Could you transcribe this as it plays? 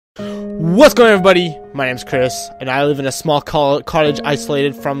What's going on, everybody? My name's Chris, and I live in a small cottage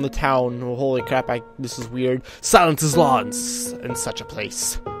isolated from the town. Oh, holy crap, this is weird. Silence is law in such a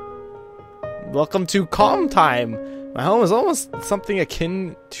place. Welcome to Calm Time. My home is almost something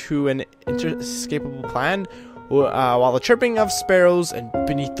akin to an inescapable plan, while the chirping of sparrows and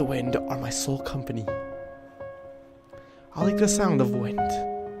beneath the wind are my sole company. I like the sound of wind.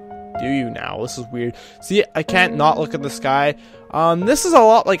 Do you now? This is weird. See, I can't not look at the sky. This is a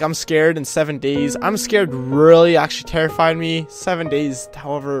lot like I'm scared in 7 days. I'm scared really actually terrified me. 7 days,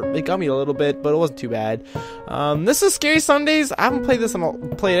 however, it got me a little bit, but it wasn't too bad. This is Scary Sundays. I haven't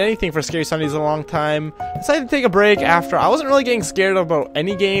played anything for Scary Sundays in a long time. Decided to take a break after I wasn't really getting scared about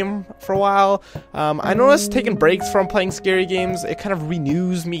any game for a while. I noticed taking breaks from playing scary games, it kind of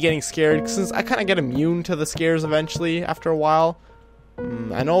renews me getting scared, since I kind of get immune to the scares eventually after a while.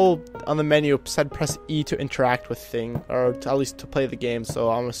 I know on the menu it said press E to interact with thing, or at least to play the game, so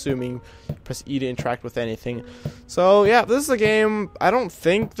I'm assuming press E to interact with anything. So yeah, this is a game, I don't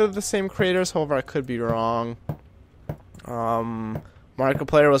think they're the same creators, however I could be wrong.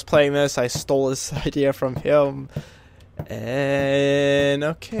 Markiplier was playing this, I stole this idea from him. And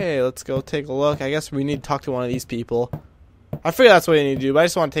okay, let's go take a look. I guess we need to talk to one of these people. I figure that's what I need to do, but I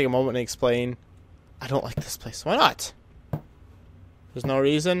just want to take a moment and explain. I don't like this place. Why not? There's no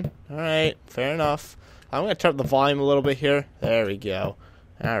reason? Alright, fair enough. I'm going to turn up the volume a little bit here. There we go.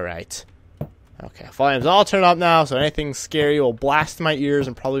 Alright. Okay, volume's all turned up now, so anything scary will blast my ears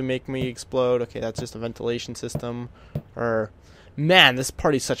and probably make me explode. Okay, that's just a ventilation system. Man, this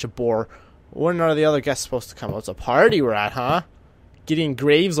party's such a bore. When are the other guests supposed to come? Oh, it's a party we're at, huh? Getting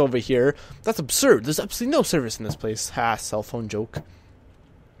Graves over here. That's absurd. There's absolutely no service in this place. Ha, cell phone joke.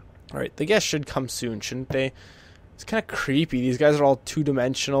 Alright, the guests should come soon, shouldn't they? It's kind of creepy. These guys are all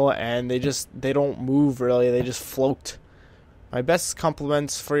two-dimensional, and they don't move, really. They just float. My best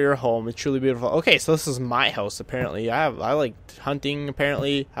compliments for your home. It's truly beautiful. Okay, so this is my house, apparently. I like hunting,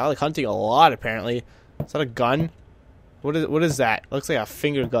 apparently. I like hunting a lot, apparently. Is that a gun? What is that? It looks like a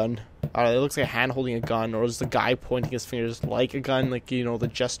finger gun. It looks like a hand holding a gun, or just a guy pointing his fingers like a gun, like, you know, the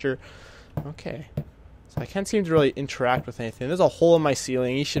gesture. Okay. So I can't seem to really interact with anything. There's a hole in my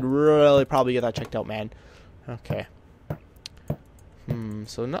ceiling. You should really probably get that checked out, man. Okay.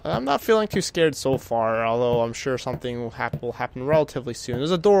 So I'm not feeling too scared so far, although I'm sure something will happen relatively soon.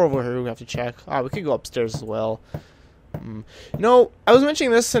 There's a door over here we have to check. We could go upstairs as well. You know, I was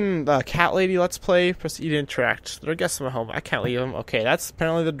mentioning this in the Cat Lady Let's Play. Press E to interact. There are guests in my home. I can't leave them. Okay, that's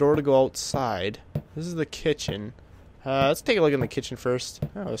apparently the door to go outside. This is the kitchen. Let's take a look in the kitchen first.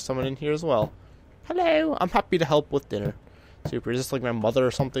 Oh, there's someone in here as well. Hello. I'm happy to help with dinner. Super. Is this like my mother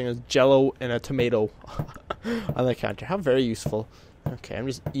or something? There's Jello and a tomato on the counter. How very useful. Okay, I'm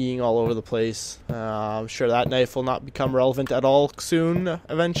just eating all over the place. I'm sure that knife will not become relevant at all soon,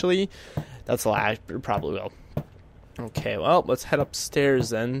 eventually. That's a lie. It probably will. Okay, well, let's head upstairs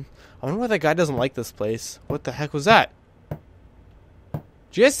then. I wonder why that guy doesn't like this place. What the heck was that? Did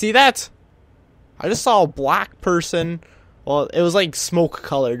you guys see that? I just saw a black person. Well, it was like smoke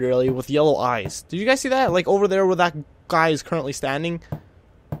colored, really, with yellow eyes. Did you guys see that? Like over there where that guy is currently standing?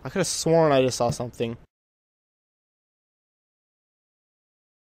 I could have sworn I just saw something.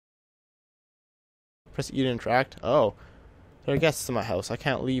 Press E to interact. Oh. There are guests in my house. I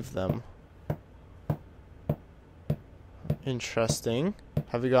can't leave them. Interesting.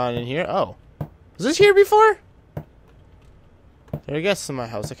 Have you gone in here? Oh. Was this here before? There are guests in my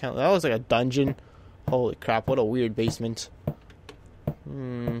house. I can't. That looks like a dungeon. Holy crap, what a weird basement.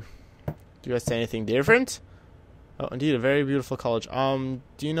 Do you guys say anything different? Oh, indeed, a very beautiful college.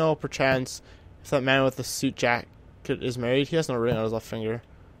 Do you know, perchance, if that man with the suit jacket is married? He has no ring on his left finger.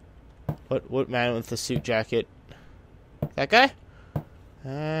 What man with the suit jacket? That guy?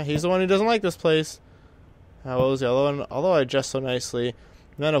 He's the one who doesn't like this place. What was the other one? Although I dress so nicely,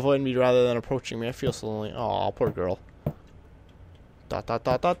 men avoid me rather than approaching me. I feel so lonely. Aw, poor girl. ...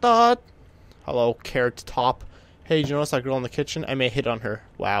 Hello, carrot top. Hey, did you notice that girl in the kitchen? I may hit on her.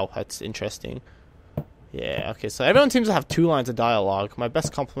 Wow, that's interesting. Yeah, okay, so everyone seems to have 2 lines of dialogue. My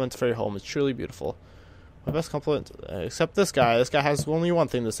best compliments for your home is truly beautiful. My best compliment, except this guy. This guy has only one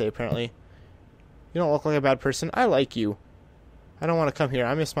thing to say, apparently. You don't look like a bad person. I like you. I don't want to come here.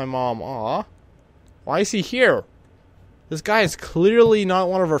 I miss my mom. Aw. Why is he here? This guy is clearly not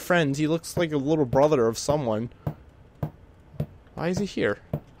one of our friends. He looks like a little brother of someone. Why is he here?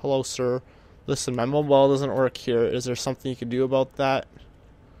 Hello, sir. Listen, my mobile doesn't work here. Is there something you can do about that?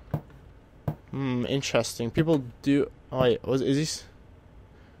 Interesting. People do... Oh, wait. Is he...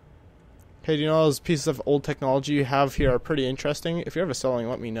 Hey, do you know those pieces of old technology you have here are pretty interesting? If you're ever selling,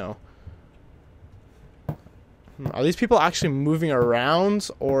 let me know. Are these people actually moving around,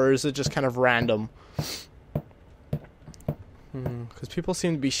 or is it just kind of random? Because people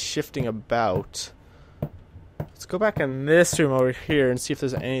seem to be shifting about. Let's go back in this room over here and see if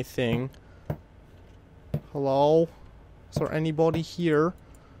there's anything. Hello? Is there anybody here?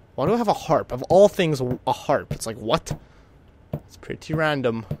 Why do I have a harp? Of all things, a harp. It's like, what? It's pretty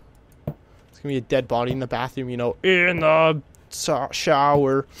random. It's gonna be a dead body in the bathroom, you know, in the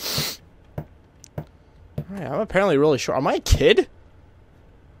shower. Alright, I'm apparently really short. Am I a kid?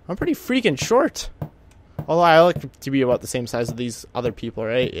 I'm pretty freaking short. Although I like to be about the same size as these other people,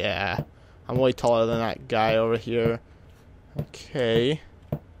 right? Yeah. I'm way taller than that guy over here. Okay.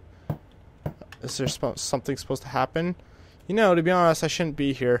 Is there something supposed to happen? You know, to be honest, I shouldn't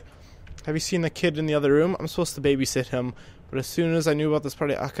be here. Have you seen the kid in the other room? I'm supposed to babysit him. But as soon as I knew about this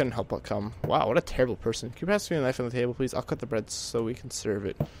party, I couldn't help but come. Wow, what a terrible person. Can you pass me a knife on the table, please? I'll cut the bread so we can serve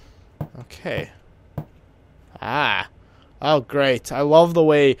it. Okay. Ah. Oh, great. I love the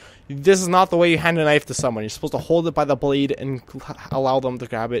way... This is not the way you hand a knife to someone. You're supposed to hold it by the blade and allow them to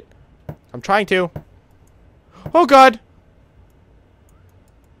grab it. I'm trying to. Oh, God.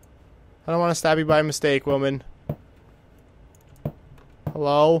 I don't want to stab you by mistake, woman.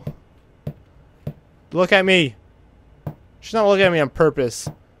 Hello? Look at me. She's not looking at me on purpose.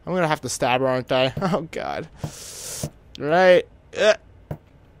 I'm going to have to stab her, aren't I? Oh, God. Right.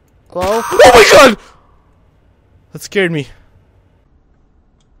 Hello? Oh, my God! That scared me.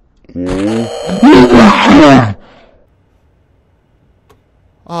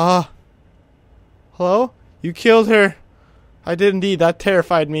 Hello? You killed her. I did indeed. That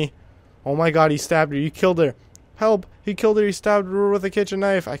terrified me. Oh my God, he stabbed her. You killed her. Help! He killed her. He stabbed her with a kitchen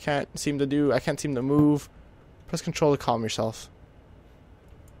knife. I can't seem to move. Press control to calm yourself.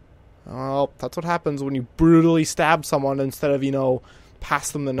 Well, that's what happens when you brutally stab someone instead of, you know,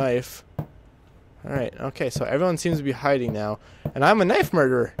 pass them the knife. Alright, okay, so everyone seems to be hiding now. And I'm a knife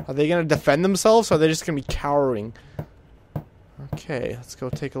murderer. Are they going to defend themselves, or are they just going to be cowering? Okay, let's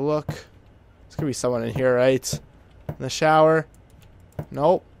go take a look. There's going to be someone in here, right? In the shower?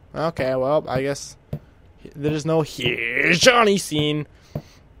 Nope. Okay, well, I guess there's no here Johnny scene.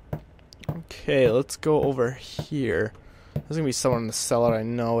 Okay, let's go over here. There's going to be someone in the cellar, I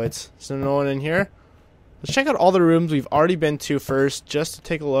know it. Is there no one in here? Let's check out all the rooms we've already been to first, just to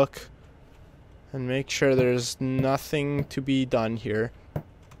take a look. And make sure there's nothing to be done here.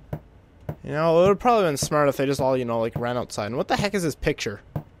 You know, it would have probably been smart if they just all, you know, like, ran outside. And what the heck is this picture?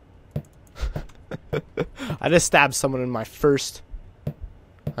 I just stabbed someone in my first...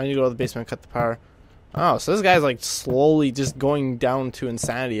 I need to go to the basement and cut the power. Oh, so this guy's, like, slowly just going down to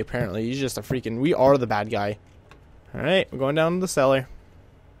insanity, apparently. He's just a freaking... We are the bad guy. Alright, we're going down to the cellar.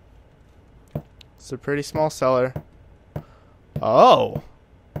 It's a pretty small cellar. Oh!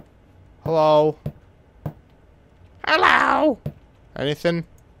 Hello? Hello? Anything?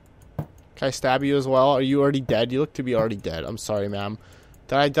 Can I stab you as well? Are you already dead? You look to be already dead. I'm sorry, ma'am.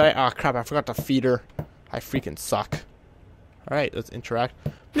 Did I? Oh, crap. I forgot to feed her. I freaking suck. Alright, let's interact.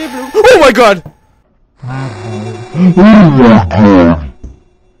 Oh, my God!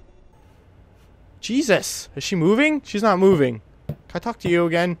 Jesus. Is she moving? She's not moving. Can I talk to you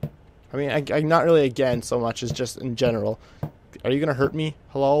again? I mean, I not really again so much as just in general. Are you gonna hurt me?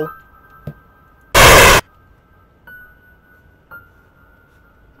 Hello?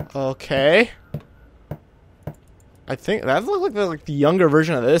 Okay. I think that looks like the younger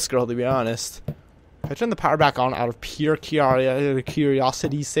version of this girl, to be honest. Can I turn the power back on out of pure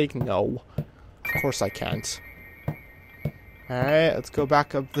curiosity's sake? No. Of course I can't. Alright, let's go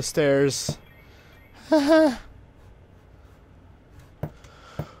back up the stairs. Whew,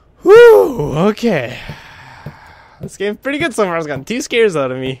 okay. This game's pretty good so far. It's gotten 2 scares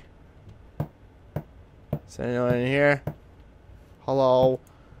out of me. Is there anyone in here? Hello?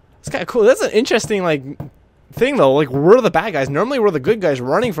 It's kind of cool. That's an interesting, like, thing, though. Like, we're the bad guys. Normally, we're the good guys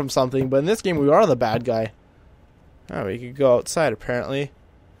running from something, but in this game, we are the bad guy. Oh, we could go outside, apparently.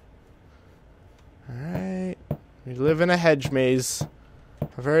 Alright. We live in a hedge maze.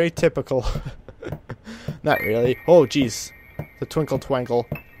 Very typical. Not really. Oh, jeez. The twinkle twinkle.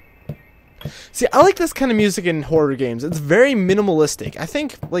 See, I like this kind of music in horror games. It's very minimalistic. I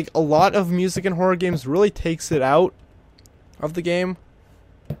think, like, a lot of music in horror games really takes it out of the game.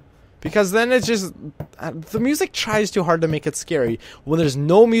 Because then it's just... the music tries too hard to make it scary. When there's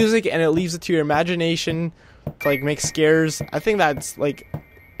no music and it leaves it to your imagination to, like, make scares, I think that's, like...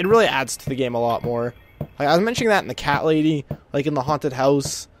 It really adds to the game a lot more. Like, I was mentioning that in the Cat Lady, like, in the haunted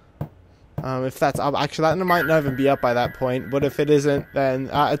house. If that's up, actually that might not even be up by that point, but if it isn't, then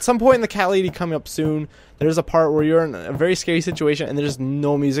at some point in the cat lady coming up soon, there's a part where you're in a very scary situation and there's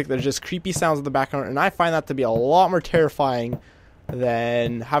no music, there's just creepy sounds in the background, and I find that to be a lot more terrifying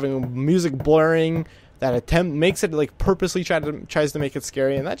than having music blurring that makes it like purposely tries to make it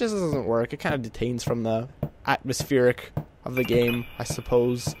scary, and that just doesn't work. It kind of detains from the atmospheric of the game, I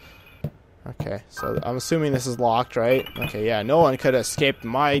suppose. Okay, so I'm assuming this is locked, right? Okay, yeah, no one could escape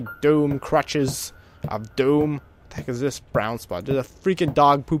my doom crutches of doom. What the heck is this brown spot? There's a freaking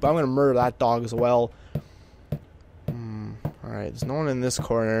dog poop. I'm gonna murder that dog as well. Alright, there's no one in this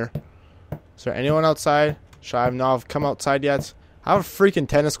corner. Is there anyone outside? Should I have come outside yet? I have a freaking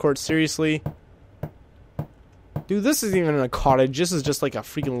tennis court, seriously? Dude, this isn't even in a cottage. This is just like a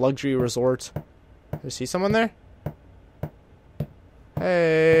freaking luxury resort. Do you see someone there?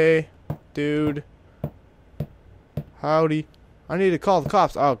 Hey, dude. Howdy. I need to call the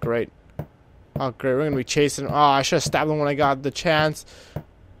cops. Oh, great. Oh, great. We're going to be chasing. Oh, I should have stabbed him when I got the chance.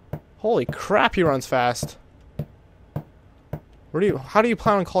 Holy crap, he runs fast. How do you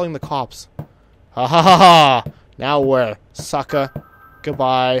plan on calling the cops? Ha ha ha ha. Now where? Sucker.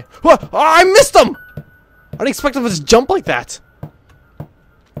 Goodbye. What? Oh, I missed him! I didn't expect him to just jump like that.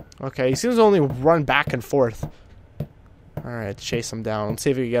 Okay, he seems to only run back and forth. Alright, chase him down. Let's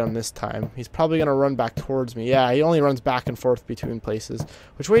see if we can get him this time. He's probably going to run back towards me. Yeah, he only runs back and forth between places.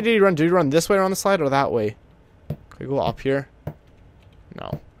 Which way did he run? Did he run this way around the slide or that way? Can we go up here?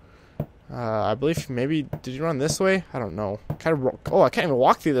 No. I believe maybe... Did he run this way? I don't know. I can't even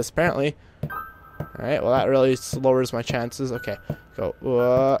walk through this apparently. Alright, well that really lowers my chances. Okay, go.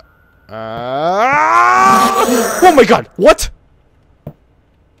 Oh my god! What?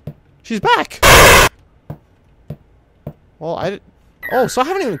 She's back! Well, oh, so I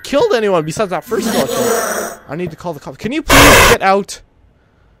haven't even killed anyone besides that first skeleton. I need to call the cops. Can you please get out?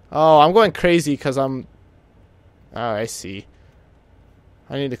 Oh, I'm going crazy because I'm... Oh, I see.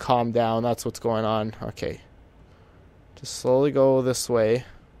 I need to calm down. That's what's going on. Okay. Just slowly go this way.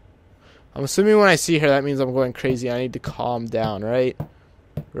 I'm assuming when I see her, that means I'm going crazy. I need to calm down, right?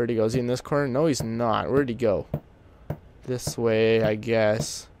 Where'd he go? Is he in this corner? No, he's not. Where'd he go? This way, I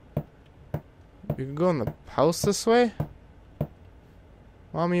guess. You can go in the house this way?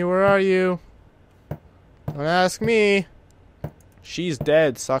 Mommy, where are you? Don't ask me. She's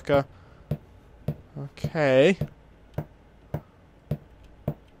dead, sucker. Okay.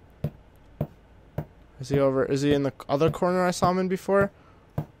 Is he in the other corner I saw him in before?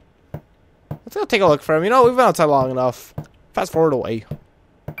 Let's go take a look for him. You know, we've been outside long enough. Fast forward away.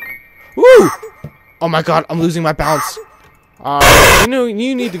 Woo! Oh my god, I'm losing my balance. You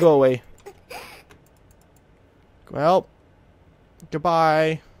need to go away. Well,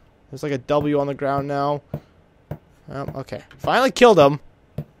 goodbye. There's like a W on the ground now. Okay. Finally killed him.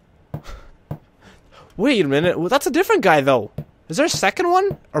 Wait a minute. Well, that's a different guy, though. Is there a second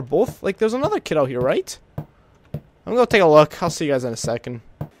one? Or both? Like, there's another kid out here, right? I'm gonna go take a look. I'll see you guys in a second.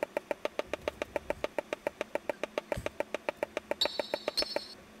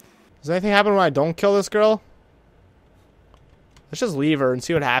 Does anything happen when I don't kill this girl? Let's just leave her and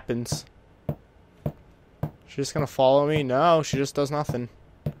see what happens. She's just gonna follow me? No, she just does nothing.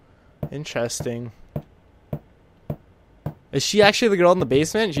 Interesting. Is she actually the girl in the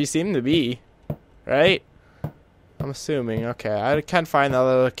basement? She seemed to be. Right? I'm assuming. Okay, I can't find the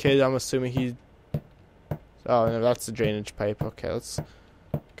other kid. I'm assuming he... Oh, no, that's the drainage pipe. Okay, let's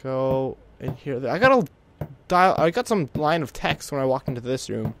go in here. I got some line of text when I walk into this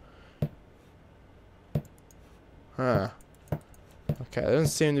room. Huh. Okay, there doesn't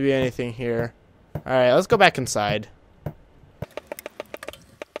seem to be anything here. Alright, let's go back inside.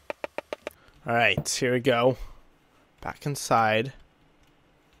 Alright, here we go. Back inside.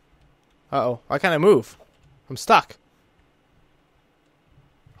 Uh-oh, why can't I move? I'm stuck.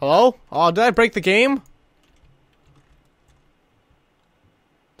 Hello? Oh, did I break the game?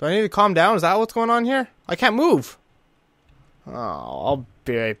 Do I need to calm down? Is that what's going on here? I can't move. Oh, I'll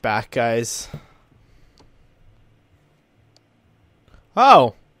be right back, guys.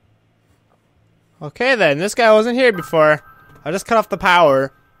 Oh. Okay then, this guy wasn't here before. I just cut off the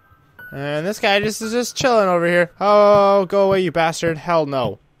power. And this guy is just chilling over here. Oh, go away, you bastard. Hell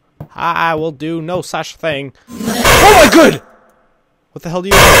no. I will do no such thing. Oh my god! What the hell do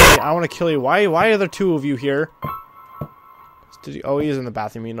you want from me? I want to kill you. Why are there two of you here? Oh, he is in the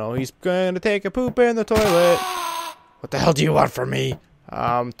bathroom, you know. He's gonna take a poop in the toilet. What the hell do you want from me?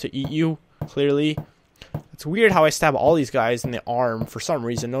 To eat you, clearly. It's weird how I stab all these guys in the arm for some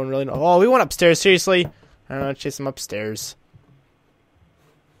reason. No one really knows. Oh, we went upstairs, seriously? I'm gonna chase him upstairs.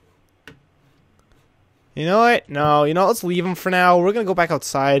 You know what? No, you know, let's leave him for now. We're gonna go back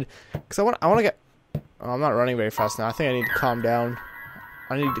outside because I want to get. Oh, I'm not running very fast now. I think I need to calm down.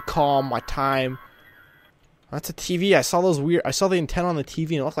 I need to calm my time. That's a TV. I saw those weird. I saw the antenna on the TV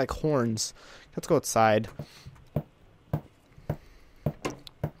and it looked like horns. Let's go outside.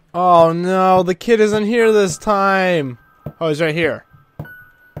 Oh no, the kid isn't here this time. Oh, he's right here.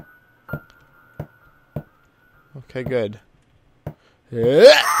 Okay, good.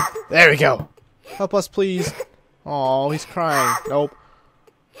 There we go. Help us, please. Oh, he's crying. Nope.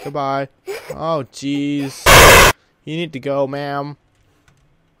 Goodbye. Oh, jeez. You need to go, ma'am.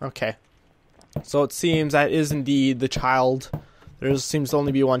 Okay. So it seems that is indeed the child. There seems to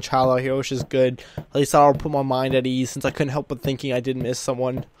only be one child out here, which is good. At least that'll put my mind at ease, since I couldn't help but thinking I did miss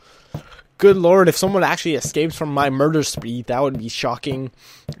someone. Good lord, if someone actually escapes from my murder spree, that would be shocking.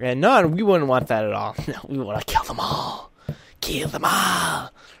 And no, we wouldn't want that at all. No, we want to kill them all. Kill them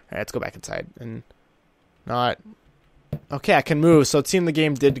all. Alright, let's go back inside. And not... Okay, I can move, so it seemed the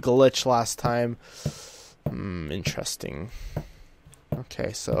game did glitch last time. Interesting.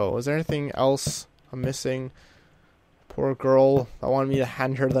 Okay, so is there anything else I'm missing? Poor girl that wanted me to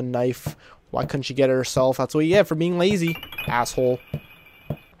hand her the knife. Why couldn't she get it herself? That's what you get for being lazy, asshole.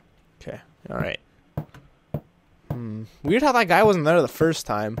 Okay, alright. Weird how that guy wasn't there the first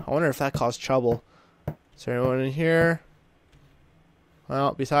time. I wonder if that caused trouble. Is there anyone in here?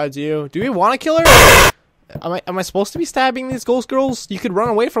 Well, besides you. Do we want to kill her? Am I supposed to be stabbing these ghost girls? You could run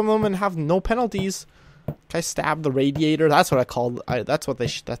away from them and have no penalties. Can I stab the radiator? That's what I called. That's what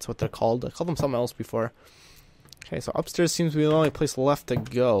they're called. I called them something else before. Okay, so upstairs seems to be the only place left to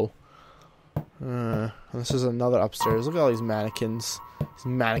go. This is another upstairs. Look at all these mannequins. These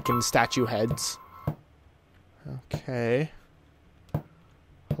mannequin statue heads. Okay.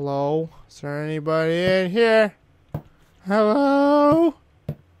 Hello? Is there anybody in here? Hello?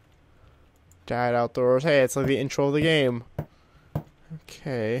 Dad outdoors. Hey, it's like the intro of the game.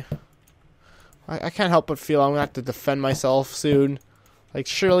 Okay. I can't help but feel I'm gonna have to defend myself soon. Like,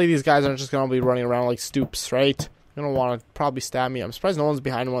 surely these guys aren't just gonna be running around like stoops, right? They're gonna want to probably stab me. I'm surprised no one's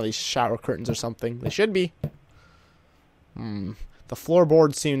behind one of these shower curtains or something. They should be. The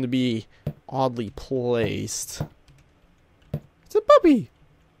floorboards seem to be oddly placed. It's a puppy!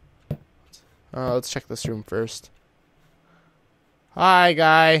 Let's check this room first. Hi,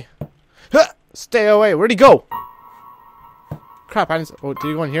 guy. Huh! Stay away. Where'd he go? Crap, I didn't... Oh, did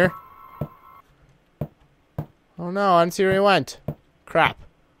he go in here? Oh no, I didn't see where he went. Crap.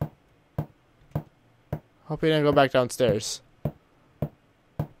 Hope he didn't go back downstairs.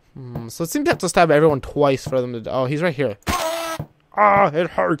 So it seems to have to stab everyone twice for them to... Oh, he's right here. Ah,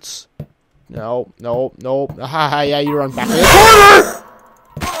 it hurts. No, no, no. Haha, yeah, you run back to the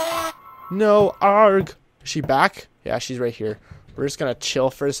corner! No, arg. Is she back? Yeah, she's right here. We're just gonna chill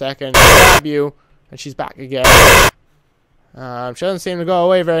for a second, stab you, and she's back again. She doesn't seem to go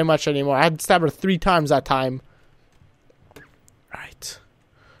away very much anymore. I had to stab her 3 times that time. Right.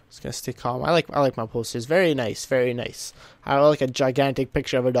 Just gonna stay calm. I like my posters. Very nice, very nice. I like a gigantic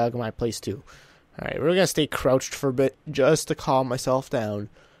picture of a dog in my place too. Alright, we're gonna stay crouched for a bit just to calm myself down.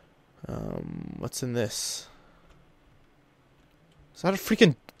 What's in this? Is that a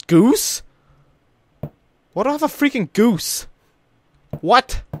freaking goose? Why do I have a freaking goose?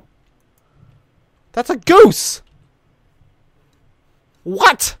 What? That's a goose!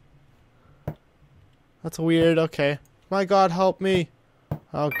 What? That's weird, okay. My god, help me.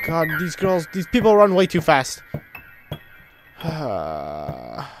 Oh god, these people run way too fast.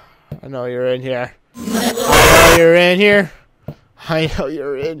 I know you're in here. I know you're in here. I know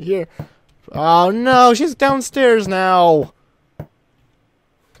you're in here. Oh no, she's downstairs now.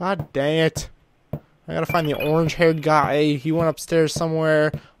 God dang it. I gotta find the orange-haired guy. He went upstairs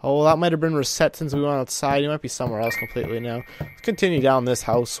somewhere. Oh, that might have been reset since we went outside. He might be somewhere else completely now. Let's continue down this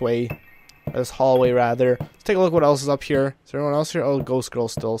this hallway rather. Let's take a look what else is up here. Is there anyone else here? Oh, ghost girl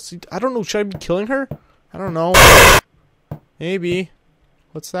still. See, I don't know. Should I be killing her? I don't know. Maybe.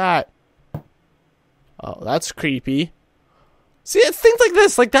 What's that? Oh, that's creepy. See, it's things like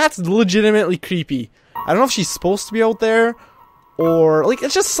this. Like, that's legitimately creepy. I don't know if she's supposed to be out there. Or, like,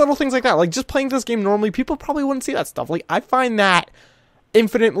 it's just subtle things like that. Like, just playing this game normally, people probably wouldn't see that stuff. Like, I find that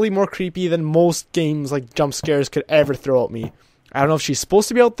infinitely more creepy than most games, like, jump scares could ever throw at me. I don't know if she's supposed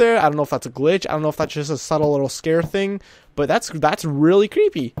to be out there. I don't know if that's a glitch. I don't know if that's just a subtle little scare thing. But that's really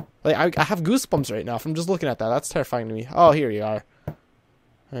creepy. Like, I have goosebumps right now from just looking at that. That's terrifying to me. Oh, here you are.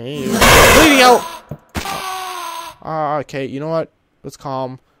 Hey, bleeding out! Okay, you know what? Let's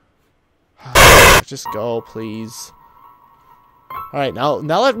calm. Just go, please. Alright, now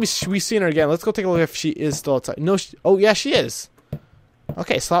that we've seen her again, let's go take a look if she is still outside. No, oh yeah, she is.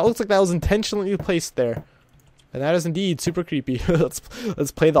 Okay, so that looks like that was intentionally placed there. And that is indeed super creepy.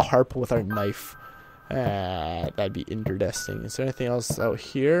 let's play the harp with our knife. That'd be interesting. Is there anything else out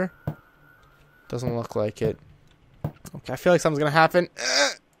here? Doesn't look like it. Okay, I feel like something's gonna happen.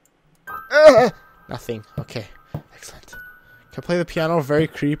 Nothing. Okay, excellent. Can I play the piano very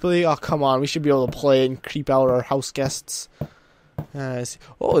creepily? Oh, come on. We should be able to play it and creep out our house guests.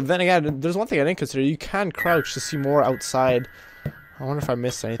 Oh, then again, there's one thing I didn't consider. You can crouch to see more outside. I wonder if I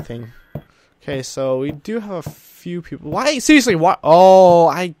missed anything. Okay, so we do have a few people. Why? Seriously, what? Oh,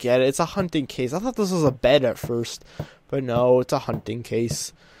 I get it. It's a hunting case. I thought this was a bed at first. But no, it's a hunting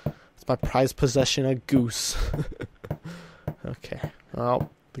case. It's my prized possession, a goose. Okay.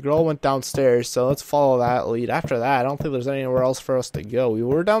 Well, the girl went downstairs, so let's follow that lead. After that, I don't think there's anywhere else for us to go. We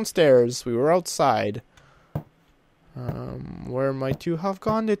were downstairs. We were outside. Where might you have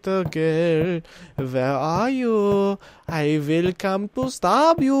gone, little girl? Where are you? I will come to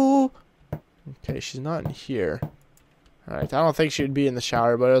stop you. Okay, she's not in here. Alright, I don't think she'd be in the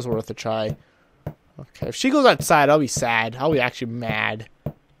shower, but it was worth a try. Okay, if she goes outside, I'll be sad. I'll be actually mad.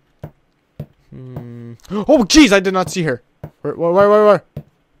 Oh, jeez, I did not see her. Where?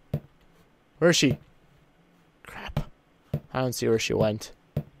 Where is she? Crap. I don't see where she went.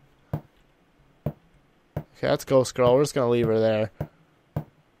 Okay, let's Ghost Girl. We're just gonna leave her there.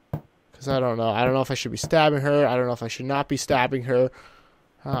 Because I don't know. I don't know if I should be stabbing her. I don't know if I should not be stabbing her.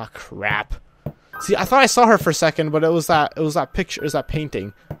 Ah, crap. See, I thought I saw her for a second, but it was that picture, it was that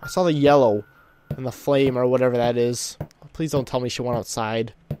painting. I saw the yellow and the flame or whatever that is. Please don't tell me she went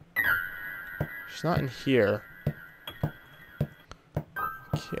outside. She's not in here.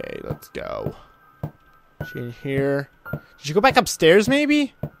 Okay, let's go. Is she in here? Did she go back upstairs,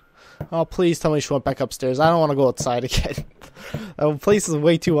 maybe? Oh, please tell me she went back upstairs. I don't want to go outside again. The place is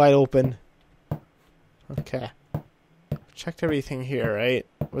way too wide open. Okay. Checked everything here, right?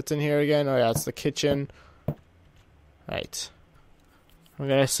 What's in here again? Oh, yeah, it's the kitchen. Right. I'm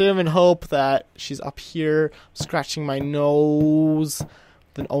going to assume and hope that she's up here. I'm scratching my nose.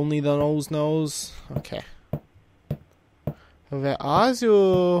 Then only the nose knows. Okay. Where are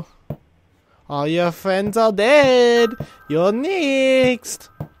you? All your friends are dead. You're next.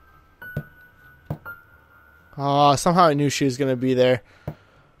 Oh, somehow I knew she was going to be there.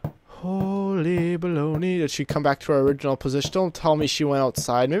 Holy baloney. Did she come back to her original position? Don't tell me she went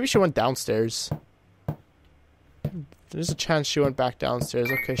outside. Maybe she went downstairs. There's a chance she went back downstairs.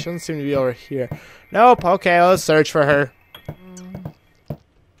 Okay, she doesn't seem to be over here. Nope. Okay, let's search for her.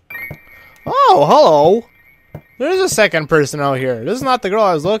 Oh, hello. There's a second person out here. This is not the girl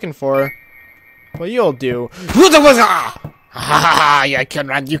I was looking for. But you'll do. You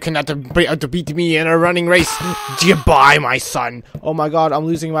cannot beat me in a running race. Goodbye, my son. Oh my god, I'm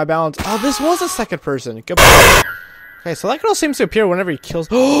losing my balance. Oh, this was a second person. Goodbye. Okay, so that girl seems to appear whenever he kills.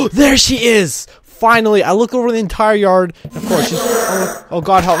 Oh, there she is. Finally, I look over the entire yard. Of course, she's. Oh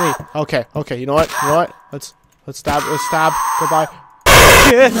god, help me. Okay, okay. You know what? Let's stab. Let's stab. Goodbye.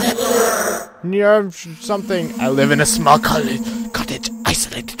 Near something. I live in a small cottage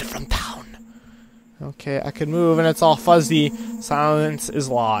isolated from town. Okay, I can move and it's all fuzzy. Silence is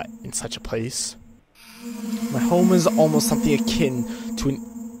law in such a place. My home is almost something akin to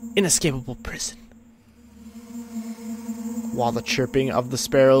an inescapable prison. While the chirping of the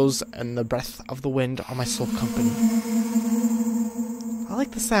sparrows and the breath of the wind are my sole company. I like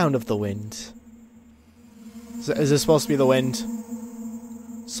the sound of the wind. Is this supposed to be the wind?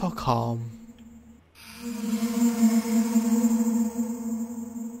 So calm.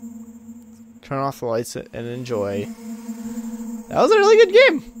 Turn off the lights and enjoy. That was a really good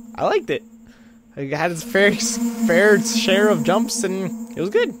game. I liked it. It had its fair share of jumps and it was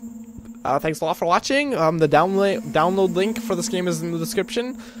good. Thanks a lot for watching. The download link for this game is in the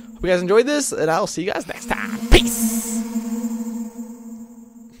description. Hope you guys enjoyed this, and I'll see you guys next time. Peace!